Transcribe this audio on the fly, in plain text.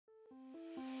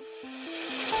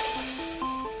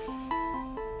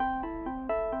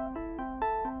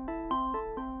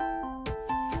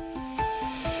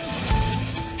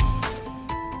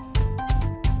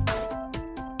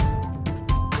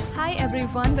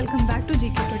everyone, welcome back to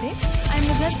GK Today. I am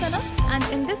Nuzhat and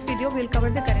in this video we'll cover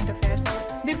the current affairs.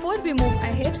 Before we move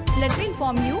ahead, let me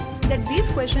inform you that these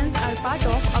questions are part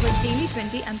of our daily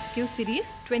 20 MCQ series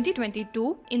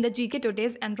 2022 in the GK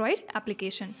Today's Android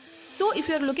application. So if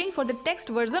you are looking for the text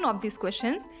version of these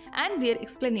questions and their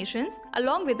explanations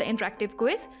along with the interactive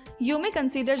quiz, you may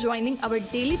consider joining our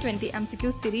daily 20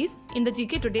 MCQ series in the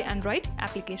GK Today Android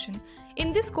application.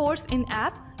 In this course in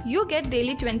app, you get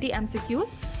daily 20 MCQs,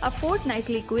 a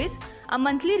fortnightly quiz, a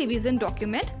monthly revision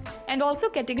document, and also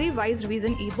category-wise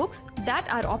revision e-books that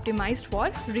are optimized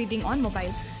for reading on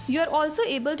mobile. You are also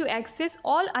able to access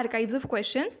all archives of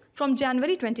questions from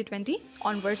January 2020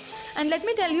 onwards. And let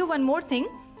me tell you one more thing.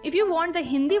 If you want the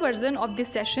Hindi version of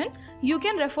this session, you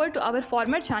can refer to our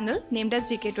former channel named as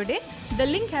GK Today. The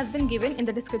link has been given in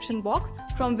the description box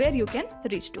from where you can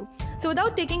reach to. So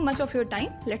without taking much of your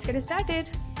time, let's get started.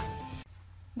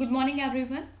 Good morning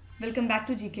everyone. Welcome back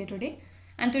to GK Today.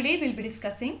 And today we'll be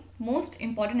discussing most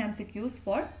important MCQs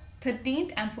for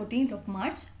 13th and 14th of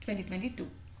March 2022.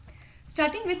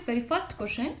 Starting with very first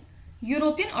question,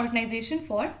 European Organization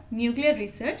for Nuclear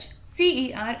Research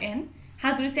 (CERN)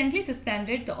 has recently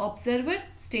suspended the observer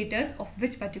status of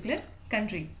which particular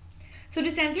country? So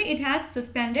recently it has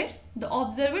suspended the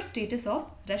observer status of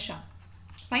Russia.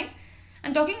 Fine.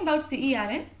 And talking about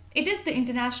CERN, it is the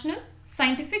international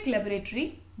scientific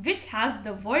laboratory which has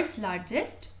the world's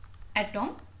largest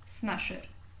atom smasher.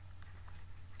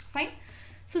 Fine.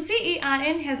 So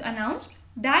CERN has announced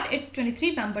that its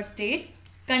 23 member states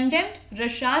condemned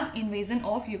Russia's invasion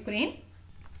of Ukraine,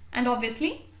 and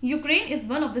obviously Ukraine is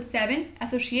one of the 7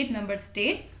 associate member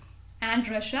states, and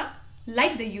Russia,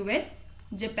 like the US,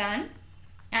 Japan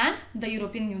and the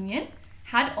European Union,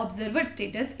 had observer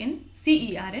status in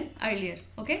CERN earlier,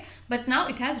 okay, but now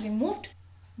it has removed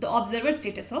the observer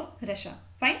status of Russia.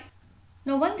 Fine.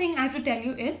 Now one thing I have to tell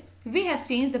you is we have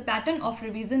changed the pattern of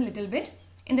revision little bit.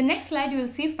 In the next slide you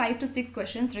will see 5 to 6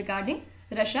 questions regarding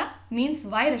Russia, means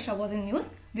why Russia was in news.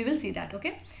 We will see that,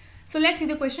 okay. So let's see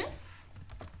the questions.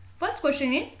 First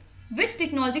question is, which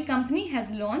technology company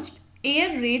has launched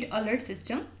air raid alert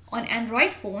system on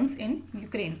Android phones in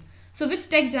Ukraine? So which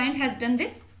tech giant has done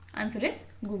this? Answer is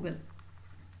Google.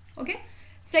 Okay.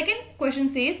 Second question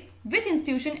says, which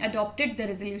institution adopted the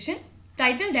resolution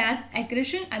titled as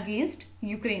Aggression Against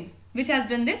Ukraine? Which has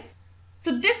done this?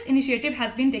 So this initiative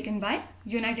has been taken by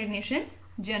United Nations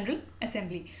General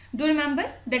Assembly. Do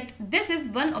remember that this is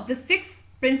one of the 6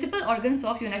 principal organs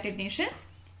of United Nations,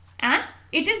 and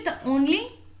it is the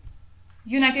only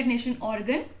United Nations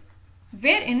organ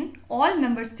wherein all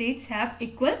member states have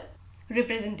equal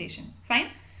representation. Fine.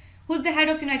 Who's the head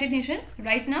of United Nations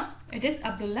right now? It is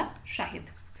Abdullah Shahid.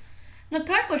 Now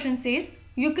third question says,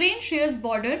 Ukraine shares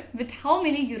border with how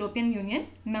many European Union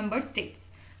member states?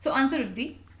 So answer would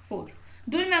be 4.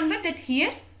 Do remember that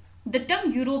here the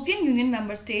term European Union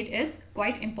member state is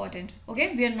quite important.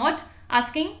 Okay, we are not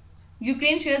asking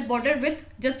Ukraine shares border with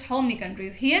just how many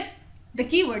countries. Here the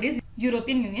key word is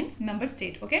European Union member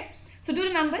state. Okay, so do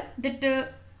remember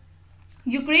that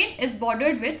Ukraine is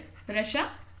bordered with Russia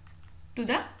to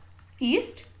the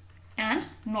east and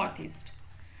northeast.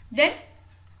 Then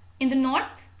in the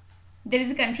north there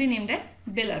is a country named as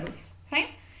Belarus. Fine.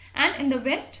 And in the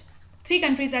west 3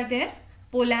 countries are there: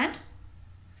 Poland,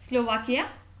 Slovakia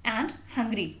and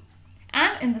Hungary.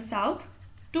 And in the south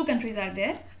 2 countries are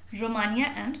there: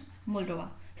 Romania and Moldova.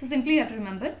 So simply you have to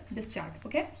remember this chart.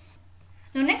 Okay.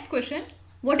 Now next question,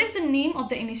 what is the name of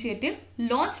the initiative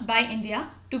launched by India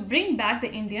to bring back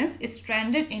the Indians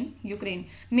stranded in Ukraine?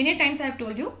 Many times I have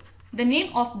told you the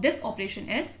name of this operation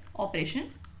is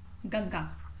Operation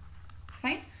Ganga.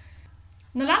 Fine.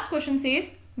 Now last question says,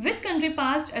 which country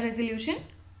passed a resolution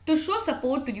to show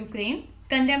support to Ukraine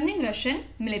condemning Russian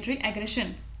military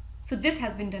aggression? So this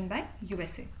has been done by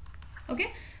USA.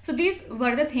 Okay. So these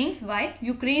were the things why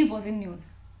Ukraine was in news.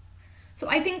 So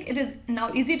I think it is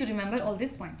now easy to remember all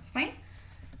these points. Fine.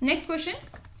 Next question,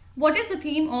 what is the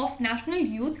theme of National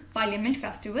Youth Parliament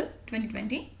Festival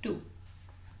 2022?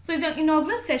 So the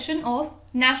inaugural session of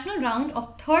national round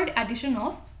of 3rd edition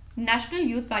of National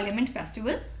Youth Parliament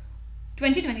Festival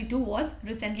 2022 was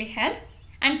recently held,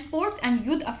 and Sports and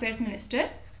Youth Affairs Minister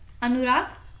Anurag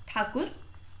Thakur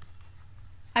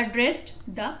addressed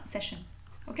the session.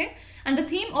 Okay, and the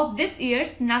theme of this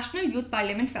year's National Youth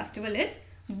Parliament Festival is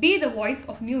Be the Voice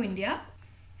of New India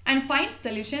and Find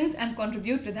Solutions and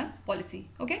Contribute to the Policy.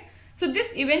 Okay, so this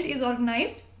event is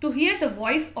organized to hear the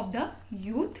voice of the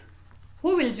youth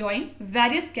who will join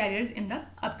various careers in the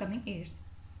upcoming years.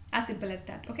 As simple as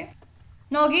that. Okay.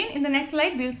 Now again in the next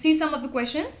slide we will see some of the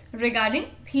questions regarding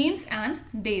themes and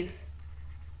days.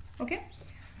 Okay.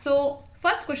 So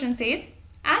first question says,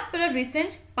 per a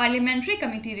recent parliamentary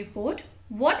committee report,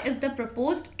 what is the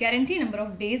proposed guarantee number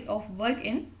of days of work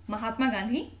in Mahatma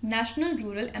Gandhi National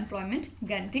Rural Employment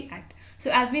Guarantee Act?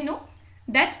 So as we know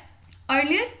that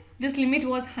earlier this limit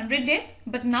was 100 days,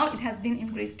 but now it has been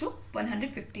increased to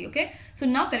 150. Okay, so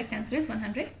now correct answer is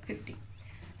 150.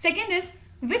 Second is,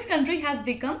 which country has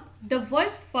become the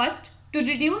world's first to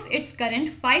reduce its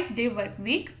current 5-day work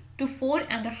week to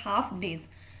 4.5 days?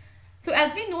 So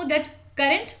as we know that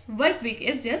current work week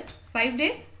is just 5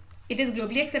 days, it is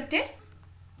globally accepted.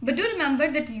 But do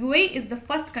remember that UAE is the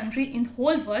first country in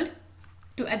whole world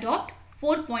to adopt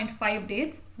 4.5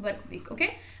 days work week.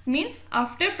 Okay, means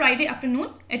after Friday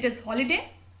afternoon it is holiday,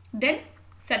 then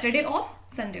Saturday off,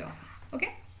 Sunday off.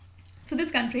 Okay, so this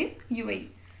country is UAE.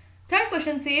 Third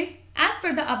question says, as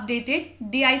per the updated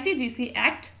DICGC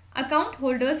Act, account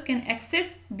holders can access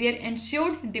their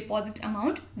insured deposit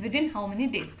amount within how many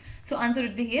days? So answer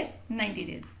would be here 90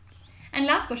 days. And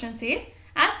last question says,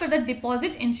 as per the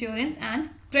Deposit Insurance and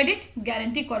Credit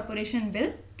Guarantee Corporation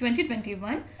Bill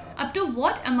 2021, up to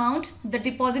what amount the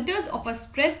depositors of a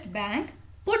stressed bank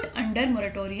put under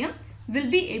moratorium will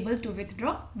be able to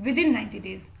withdraw within 90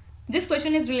 days? This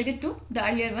question is related to the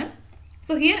earlier one.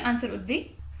 So here answer would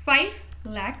be 5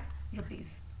 lakh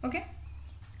rupees. Okay.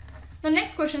 The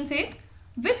next question says,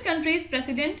 which country's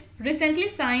president recently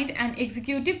signed an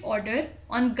executive order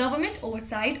on government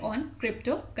oversight on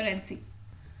cryptocurrency?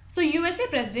 So USA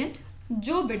President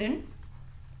Joe Biden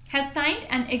has signed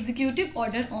an executive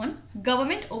order on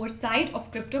government oversight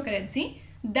of cryptocurrency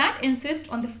that insists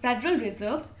on the Federal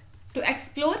Reserve to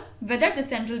explore whether the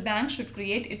central bank should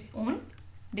create its own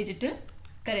digital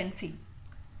currency.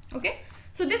 Okay,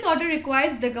 so this order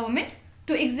requires the government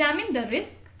to examine the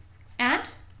risk and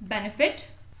benefit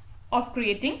of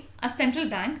creating a central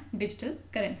bank digital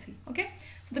currency. Okay,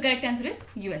 so the correct answer is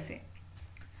USA.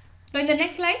 Now in the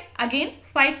next slide, again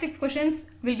 5-6 questions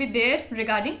will be there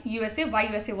regarding USA, why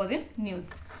USA was in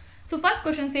news. So first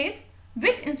question says,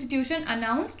 which institution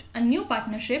announced a new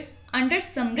partnership under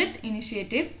Samriddh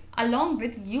initiative along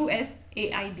with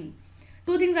USAID?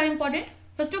 Two things are important.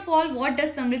 First of all, what does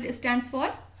Samriddh stands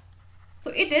for?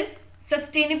 So it is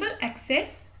sustainable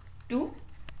access to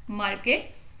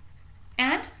markets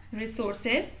and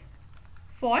resources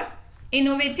for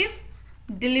innovative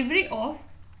delivery of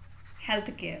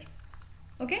healthcare.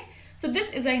 Okay, so this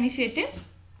is an initiative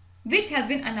which has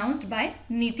been announced by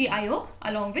Niti Aayog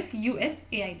along with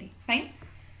USAID. Fine.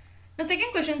 The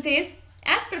second question says,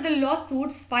 as per the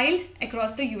lawsuits filed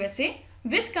across the USA,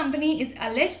 which company is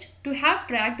alleged to have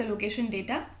tracked the location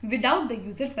data without the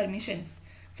user permissions?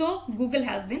 So Google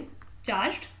has been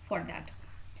charged for that.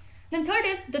 Then third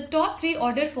is, the top 3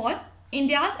 order for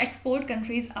India's export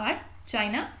countries are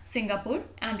China, Singapore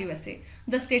and USA.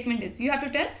 The statement is, you have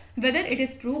to tell whether it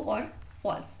is true or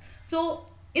false. So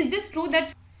is this true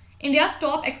that India's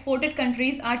top exported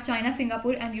countries are China,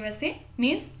 Singapore and USA?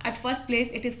 Means at first place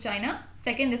it is China,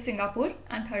 second is Singapore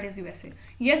and third is USA.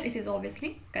 Yes, it is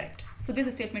obviously correct. So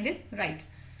this statement is right.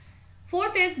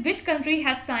 Fourth is, which country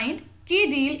has signed key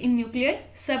deal in nuclear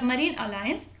submarine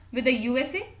alliance with the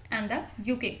USA and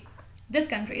the UK? This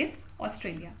country is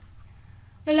Australia.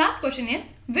 The last question is,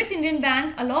 which Indian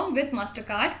bank along with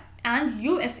MasterCard and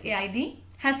USAID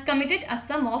has committed a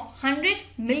sum of $100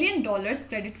 million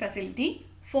credit facility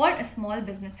for small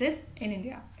businesses in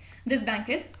India? This bank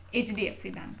is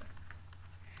HDFC Bank.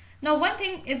 Now one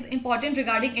thing is important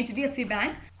regarding HDFC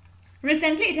Bank.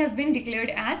 Recently it has been declared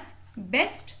as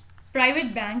Best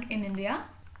Private Bank in India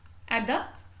at the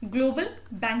Global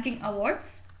Banking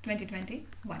Awards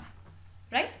 2021.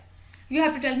 Right? You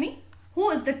have to tell me who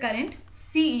is the current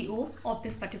CEO of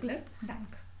this particular bank.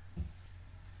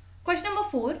 Question number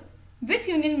 4. Which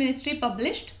Union Ministry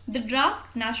published the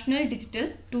draft National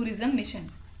Digital Tourism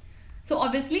Mission? So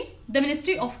obviously the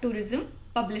Ministry of Tourism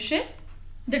publishes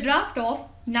the draft of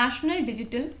National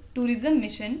Digital Tourism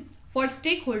Mission for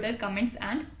stakeholder comments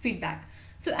and feedback.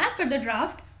 So as per the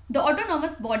draft, the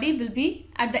autonomous body will be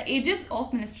at the aegis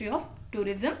of Ministry of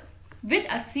Tourism with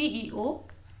a CEO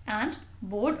and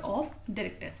board of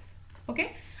directors.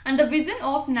 Okay, and the vision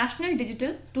of National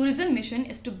Digital Tourism Mission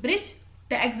is to bridge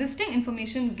the existing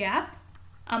information gap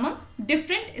among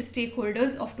different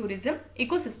stakeholders of tourism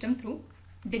ecosystem through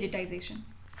digitization.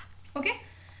 Okay,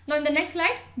 now in the next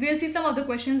slide we will see some of the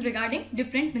questions regarding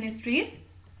different ministries.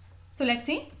 So let's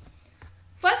see.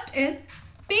 First is,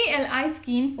 PLI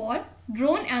scheme for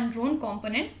drone and drone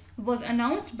components was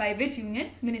announced by which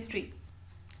union ministry?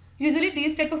 Usually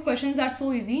these type of questions are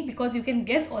so easy because you can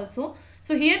guess also.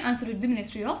 So here answer would be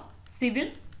Ministry of Civil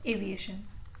Aviation,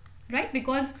 right?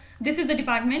 Because this is the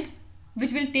department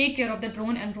which will take care of the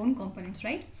drone and drone components,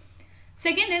 right?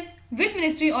 Second is, which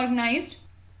ministry organized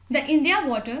the India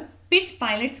Water Pitch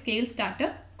Pilot Scale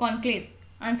Startup Conclave?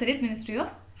 Answer is Ministry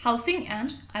of Housing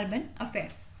and Urban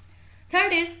Affairs.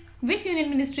 Third is, which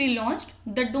union ministry launched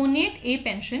the Donate a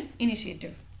Pension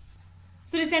initiative?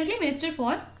 So recently, Minister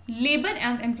for Labour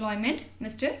and Employment,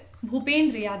 Mr.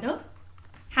 Bhupendra Yadav,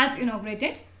 has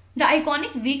inaugurated the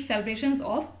iconic week celebrations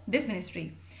of this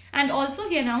ministry, and also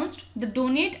he announced the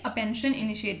Donate a Pension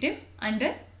initiative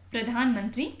under Pradhan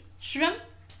Mantri Shram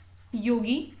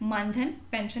Yogi Mandhan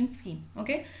Pension Scheme.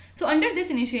 Okay, so under this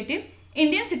initiative,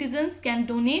 Indian citizens can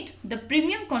donate the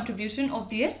premium contribution of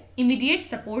their immediate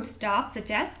support staff such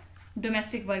as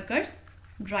domestic workers,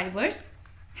 drivers,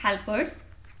 helpers,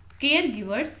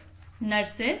 caregivers,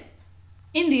 nurses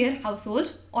in their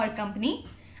household or company,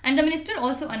 and the minister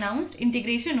also announced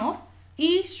integration of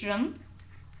e-Shram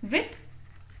with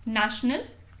National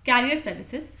Career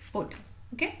Services Portal.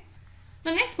 Okay.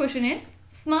 The next question is,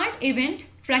 Smart Event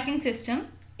Tracking System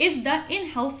is the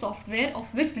in-house software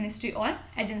of which ministry or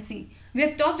agency? We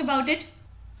have talked about it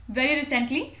very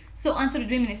recently, so answer would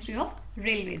be Ministry of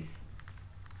Railways.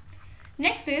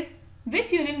 Next is,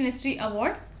 which union ministry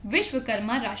awards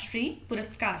Vishwakarma Rashtriya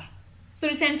Puraskar? So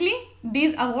recently,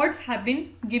 these awards have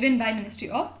been given by Ministry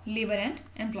of Labour and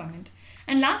Employment.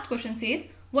 And last question says,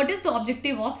 what is the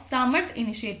objective of Samarth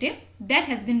initiative that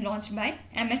has been launched by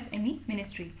MSME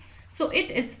Ministry? So it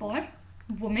is for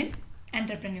women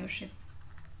entrepreneurship.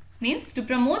 Means to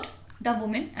promote the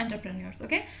women entrepreneurs.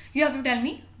 Okay, you have to tell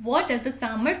me what does the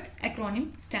Samarth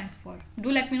acronym stands for. Do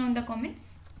let me know in the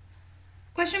comments.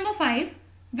 Question number 5.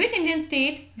 Which Indian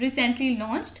state recently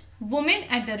launched Women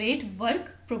at the Rate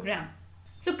Work program?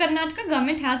 So Karnataka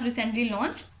government has recently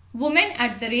launched Women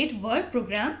at the Rate Work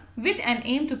program with an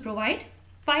aim to provide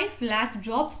 5 lakh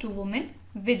jobs to women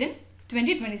within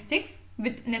 2026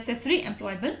 with necessary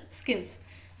employable skills.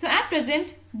 So at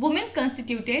present, women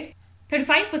constituted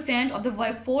 35% of the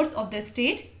workforce of the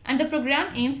state, and the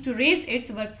program aims to raise its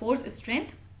workforce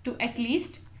strength to at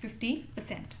least 50%.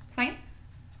 Fine.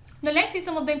 Now let's see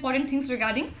some of the important things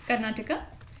regarding Karnataka.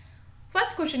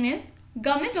 First question is,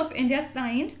 Government of India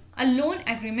signed a loan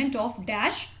agreement of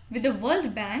Dash with the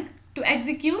World Bank to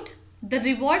execute the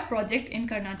Reward project in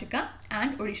Karnataka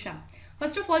and Odisha.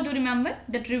 First of all, do remember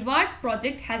that Reward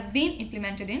project has been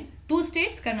implemented in 2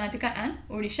 states, Karnataka and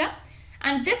Odisha,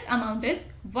 and this amount is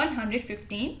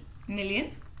 $115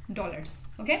 million.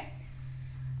 Okay.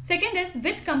 Second is,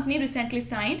 which company recently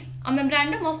signed a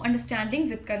memorandum of understanding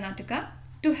with Karnataka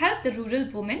to help the rural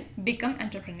women become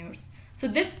entrepreneurs? So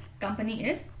this company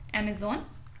is Amazon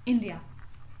India.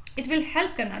 It will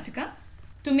help Karnataka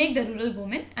to make the rural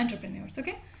women entrepreneurs.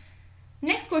 Okay.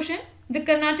 Next question, the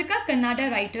Karnataka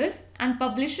Kannada Writers and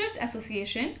Publishers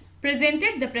Association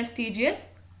presented the prestigious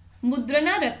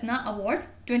Mudrana Ratna Award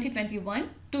 2021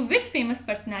 to which famous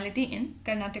personality in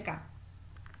Karnataka?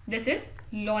 This is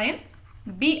Lawyer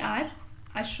B.R.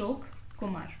 Ashok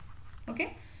Kumar.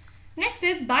 Okay. Next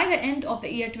is, by the end of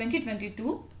the year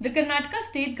 2022, the Karnataka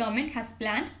state government has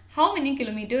planned how many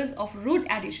kilometers of route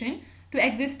addition to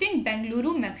existing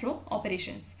Bengaluru metro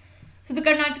operations? So the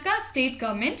Karnataka state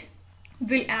government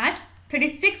will add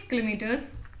 36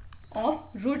 kilometers of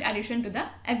route addition to the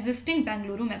existing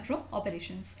Bengaluru metro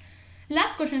operations.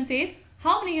 Last question says,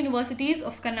 how many universities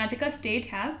of Karnataka state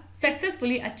have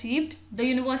successfully achieved the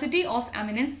University of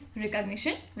Eminence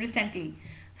recognition recently?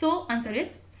 So answer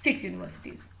is 6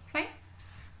 universities. Fine.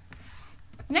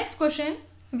 Next question,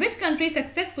 which country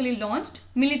successfully launched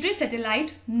military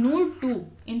satellite Noor 2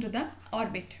 into the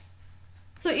orbit?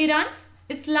 So Iran's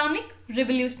Islamic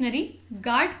Revolutionary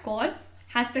Guard Corps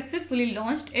has successfully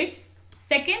launched its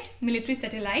second military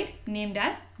satellite named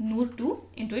as Noor 2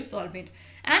 into its orbit,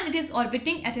 and it is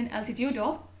orbiting at an altitude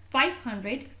of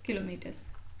 500 kilometers.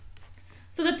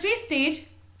 So the 3-stage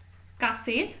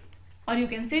Qased, or you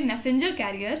can say messenger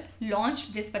carrier,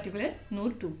 launched this particular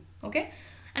Noor 2. Okay,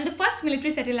 and the first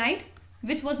military satellite,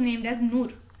 which was named as Noor,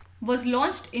 was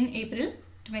launched in April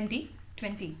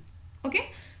 2020.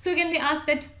 Okay, so you can be asked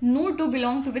that Noor 2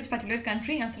 belong to which particular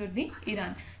country? Answer would be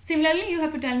Iran. Similarly, you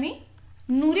have to tell me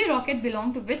Noori rocket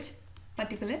belong to which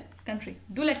particular country?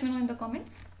 Do let me know in the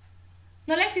comments.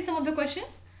 Now let's see some of the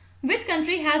questions. Which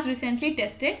country has recently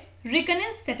tested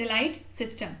reconnaissance satellite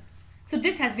system? So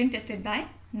this has been tested by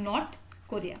North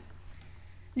Korea.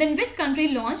 Then which country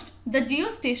launched the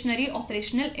Geostationary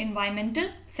Operational Environmental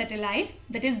Satellite,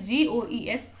 that is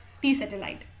GOES-T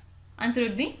satellite? Answer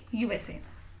would be USA.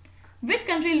 Which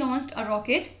country launched a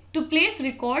rocket to place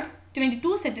record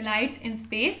 22 satellites in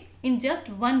space in just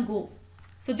one go?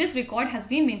 So this record has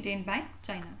been maintained by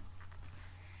China.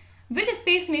 Which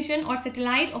space mission or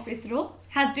satellite of ISRO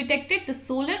has detected the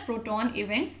solar proton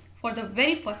events for the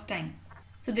very first time.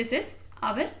 So this is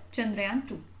our Chandrayaan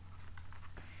 2.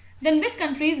 Then which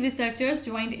country's researchers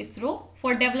joined ISRO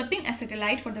for developing a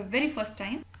satellite for the very first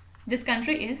time? This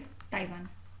country is Taiwan.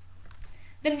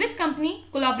 Then which company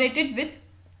collaborated with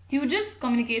Hughes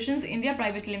Communications India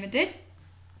Private Limited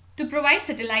to provide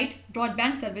satellite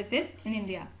broadband services in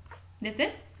India? This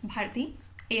is Bharti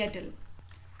Airtel.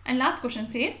 And last question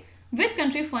says, which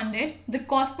country funded the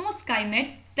Cosmos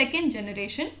SkyMed second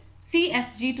generation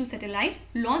CSG-2 satellite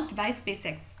launched by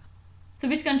SpaceX? So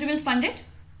which country will fund it?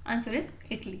 Answer is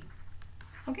Italy.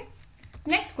 Okay.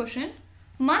 Next question.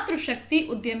 Matru Shakti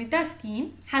Udyamita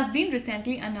scheme has been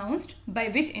recently announced by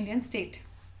which Indian state?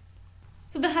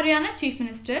 So the Haryana Chief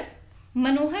Minister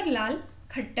Manohar Lal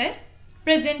Khattar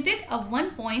presented a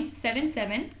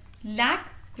 1.77 lakh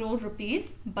crore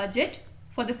rupees budget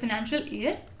for the financial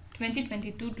year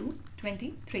 2022 to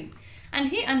 23, and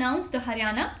he announced the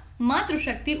Haryana Matru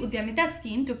Shakti Udyamita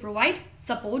scheme to provide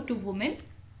support to women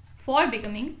for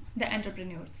becoming the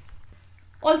entrepreneurs.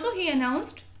 Also, he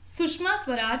announced Sushma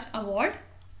Swaraj Award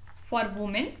for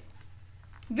women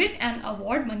with an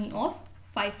award money of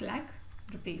 5 lakh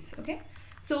rupees. Okay.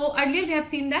 So earlier we have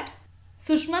seen that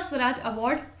Sushma Swaraj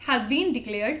Award has been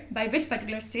declared by which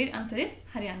particular state? Answer is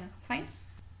Haryana. Fine.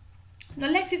 Now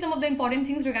let's see some of the important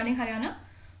things regarding Haryana.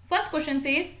 First question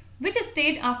says, which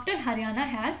state after Haryana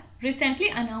has recently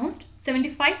announced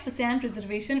 75%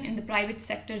 reservation in the private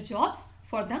sector jobs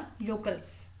for the locals?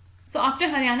 So after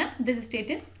Haryana, this state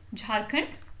is Jharkhand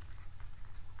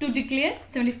to declare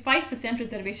 75%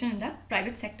 reservation in the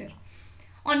private sector.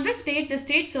 On which date the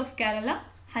states of Kerala,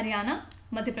 Haryana,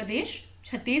 Madhya Pradesh,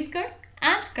 Chhattisgarh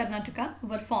and Karnataka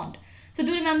were formed? So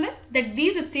do remember that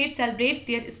these states celebrate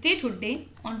their statehood day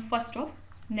on 1st of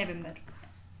November.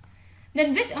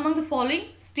 Then which among the following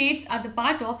states are the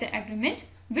part of the agreement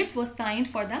which was signed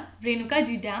for the Renuka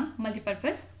Ji Dam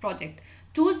multipurpose project?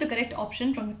 Choose the correct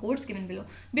option from the codes given below.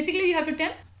 Basically, you have to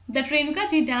tell that Renuka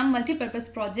Ji Dam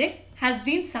multipurpose project has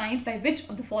been signed by which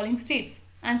of the following states?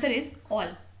 Answer is all.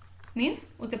 Means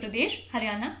Uttar Pradesh,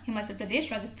 Haryana, Himachal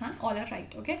Pradesh, Rajasthan, all are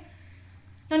right. Okay.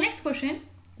 Now next question.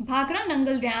 Bhakra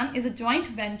Nangal Dam is a joint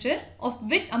venture of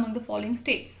which among the following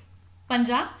states?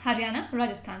 Punjab, Haryana,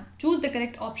 Rajasthan. Choose the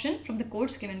correct option from the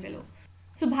codes given below.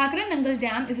 So Bhakra Nangal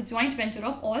Dam is a joint venture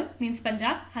of all, means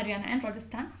Punjab, Haryana and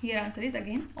Rajasthan. Here answer is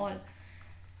again all.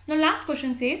 Now last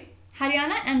question says,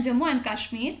 Haryana and Jammu and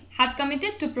Kashmir have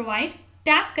committed to provide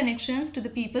tap connections to the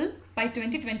people by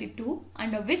 2022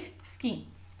 under which scheme?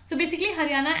 So basically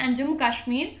Haryana and Jammu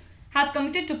Kashmir have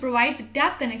committed to provide the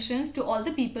tap connections to all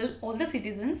the people, all the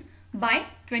citizens by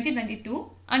 2022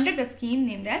 under the scheme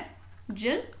named as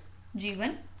Jal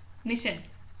Jeevan Mission.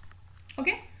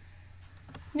 Okay.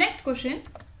 Next question.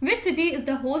 Which city is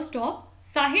the host of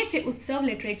Sahitya Utsav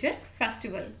Literature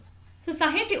Festival? So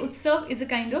Sahitya Utsav is a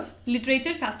kind of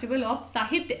literature festival of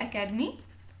Sahitya Academy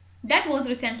that was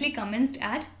recently commenced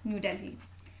at New Delhi.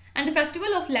 And the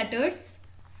Festival of Letters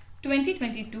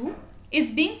 2022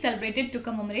 is being celebrated to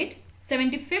commemorate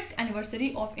 75th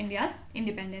anniversary of India's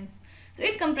independence. So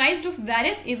it comprised of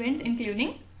various events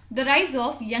including the Rise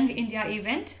of Young India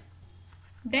event,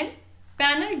 then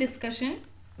panel discussion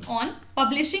on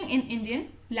publishing in Indian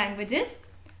languages,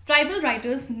 tribal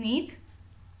writers meet,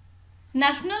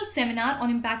 national seminar on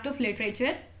impact of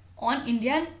literature on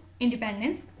Indian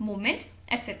independence movement,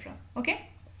 etc. Okay.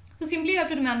 So simply you have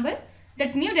to remember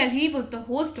that New Delhi was the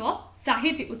host of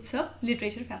Sahitya Utsav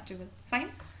Literature Festival.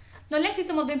 Fine. Now let's see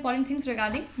some of the important things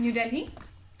regarding New Delhi.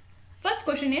 First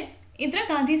question is, Indira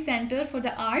Gandhi Center for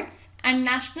the Arts and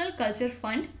National Culture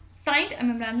Fund signed a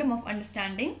memorandum of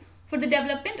understanding for the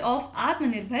development of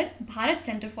Atmanirbhar Bharat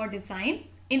Center for Design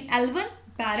in L1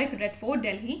 Barrack, Red Fort,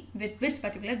 Delhi with which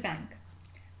particular bank?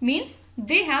 Means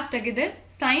they have together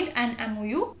signed an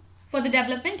MOU for the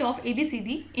development of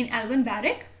ABCD in L1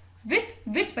 Barrack with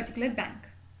which particular bank?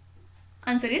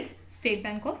 Answer is State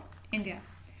Bank of India.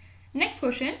 Next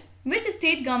question. Which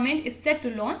state government is set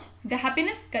to launch the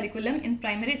happiness curriculum in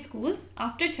primary schools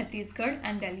after Chhattisgarh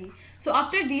and Delhi? So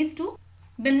after these two,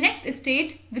 the next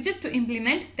state which is to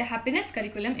implement the happiness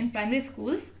curriculum in primary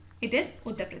schools, it is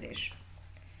Uttar Pradesh.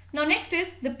 Now next is,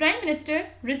 the Prime Minister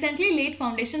recently laid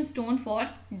foundation stone for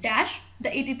dash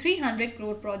the 8300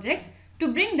 crore project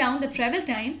to bring down the travel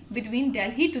time between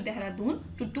Delhi to Dehradun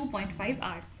to 2.5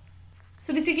 hours.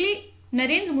 So basically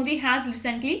Narendra Modi has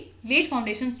recently laid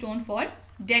foundation stone for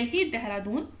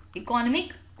Delhi-Dehradun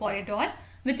Economic Corridor,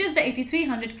 which is the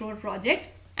 8300 crore project,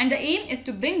 and the aim is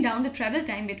to bring down the travel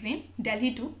time between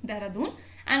Delhi to Dehradun,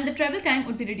 and the travel time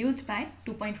would be reduced by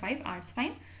 2.5 hours.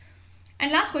 Fine.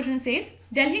 And last question says,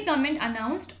 Delhi government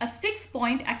announced a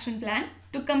 6-point action plan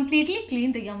to completely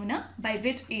clean the Yamuna by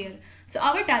which year? So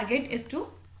our target is to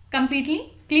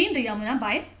completely clean the Yamuna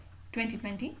by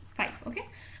 2025. Okay.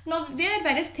 Now there are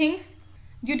various things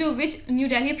due to which New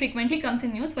Delhi frequently comes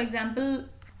in news. For example,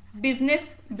 business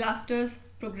blasters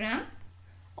program.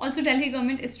 Also, Delhi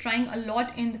government is trying a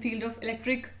lot in the field of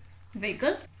electric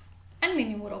vehicles and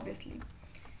many more obviously.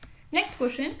 Next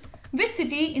question. Which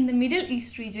city in the Middle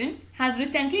East region has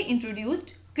recently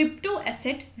introduced crypto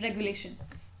asset regulation?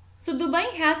 So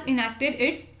Dubai has enacted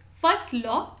its first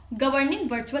law governing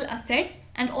virtual assets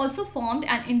and also formed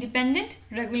an independent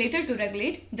regulator to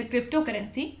regulate the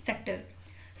cryptocurrency sector.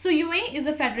 So UAE is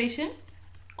a federation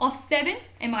of 7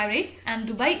 emirates and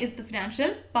Dubai is the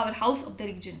financial powerhouse of the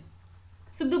region.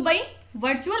 So Dubai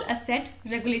Virtual Asset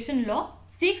Regulation Law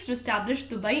seeks to establish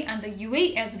Dubai and the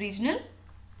UAE as regional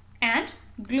and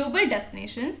global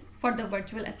destinations for the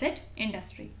virtual asset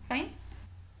industry. Fine.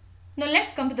 Now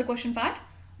let's come to the question part.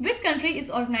 Which country is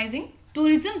organizing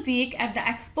Tourism Week at the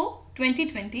Expo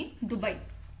 2020 Dubai?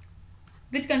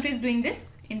 Which country is doing this?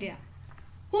 India.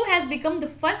 Who has become the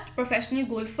first professional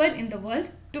golfer in the world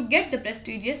to get the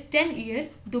prestigious 10-year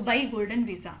Dubai Golden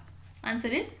Visa? Answer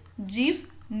is Jeev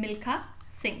Milkha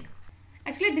Singh.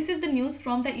 Actually, this is the news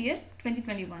from the year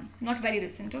 2021, not very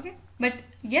recent, okay? But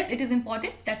yes, it is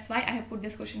important. That's why I have put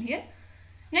this question here.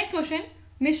 Next question.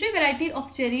 Mishri variety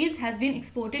of cherries has been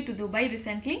exported to Dubai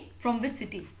recently from which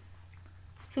city?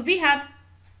 So we have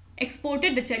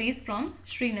exported the cherries from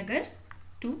Srinagar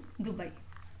to Dubai.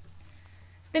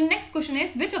 The next question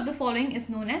is, which of the following is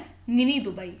known as Mini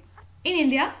Dubai? In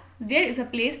India, there is a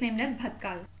place named as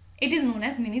Bhatkal. It is known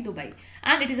as Mini Dubai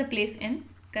and it is a place in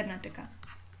Karnataka.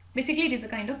 Basically, it is a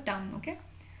kind of town, okay?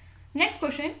 Next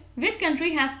question, which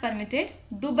country has permitted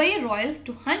Dubai royals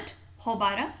to hunt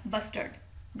Hobara bustard?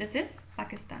 This is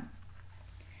Pakistan.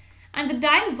 And the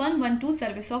Dial 112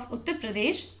 service of Uttar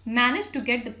Pradesh managed to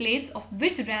get the place of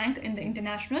which rank in the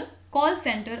International Call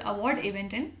Center Award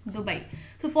event in Dubai?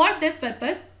 So for this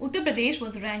purpose, Uttar Pradesh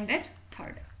was ranked at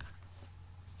 3rd.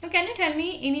 Now can you tell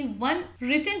me any one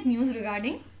recent news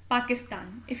regarding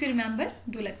Pakistan? If you remember,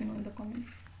 do let me know in the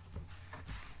comments.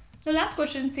 The last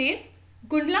question says,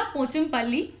 Gundla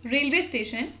Pochampalli railway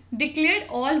station declared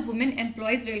all women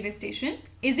employees railway station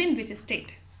is in which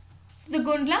state? So the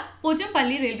Gundla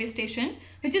Pochampalli railway station,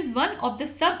 which is one of the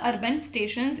suburban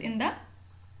stations in the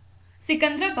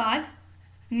Sikandrabad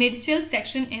Medchal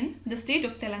section in the state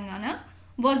of Telangana,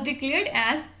 was declared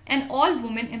as an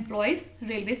all-women employees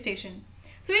railway station.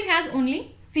 So it has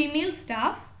only female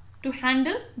staff to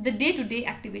handle the day-to-day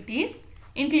activities,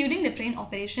 including the train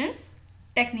operations,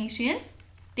 technicians,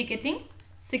 ticketing,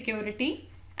 security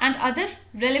and other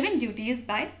relevant duties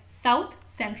by South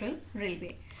Central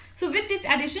Railway. So with this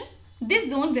addition, this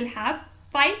zone will have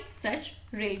 5 such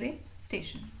railway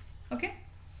stations. Okay.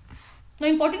 Now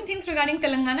important things regarding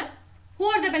Telangana. Who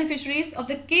are the beneficiaries of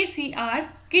the KCR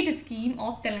kit scheme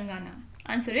of Telangana?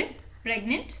 Answer is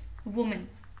pregnant women.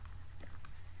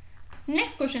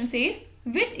 Next question says,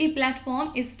 which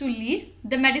e-platform is to lead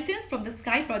the Medicines from the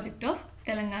Sky project of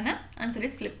Telangana? Answer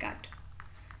is Flipkart.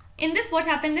 In this, what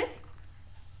happened is,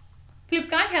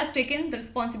 Flipkart has taken the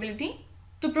responsibility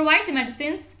to provide the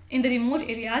medicines in the remote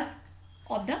areas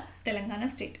of the Telangana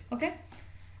state. Okay.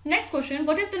 Next question,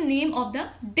 what is the name of the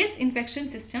disinfection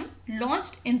system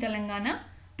launched in Telangana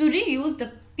to reuse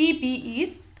the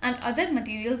PPEs and other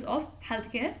materials of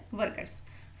healthcare workers?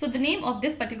 So the name of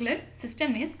this particular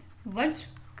system is Vajra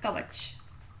Kavach.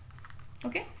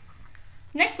 Okay.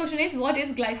 Next question is, what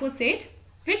is glyphosate,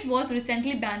 which was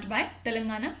recently banned by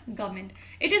Telangana government?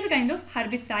 It is a kind of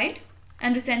herbicide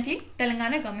and recently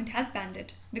Telangana government has banned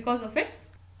it because of its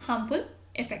harmful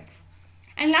effects.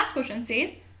 And last question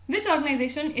says, which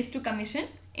organization is to commission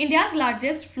India's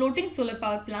largest floating solar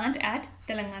power plant at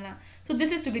Telangana? So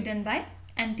this is to be done by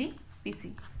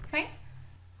MPPSC. Fine.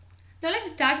 Now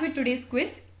let's start with today's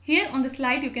quiz. Here on the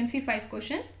slide you can see 5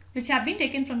 questions which have been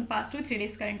taken from the past 2-3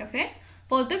 days current affairs.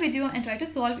 Pause the video and try to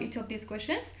solve each of these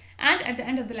questions. And at the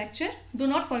end of the lecture, do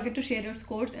not forget to share your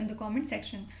scores in the comment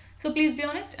section. So please be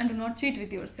honest and do not cheat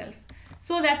with yourself.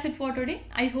 So that's it for today.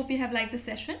 I hope you have liked this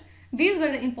session. These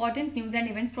were the important news and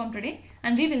events from today,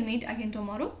 and we will meet again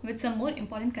tomorrow with some more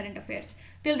important current affairs.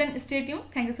 Till then, stay tuned.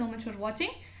 Thank you so much for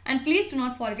watching, and please do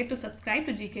not forget to subscribe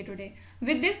to GK Today.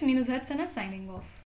 With this, me Nuzhat signing off.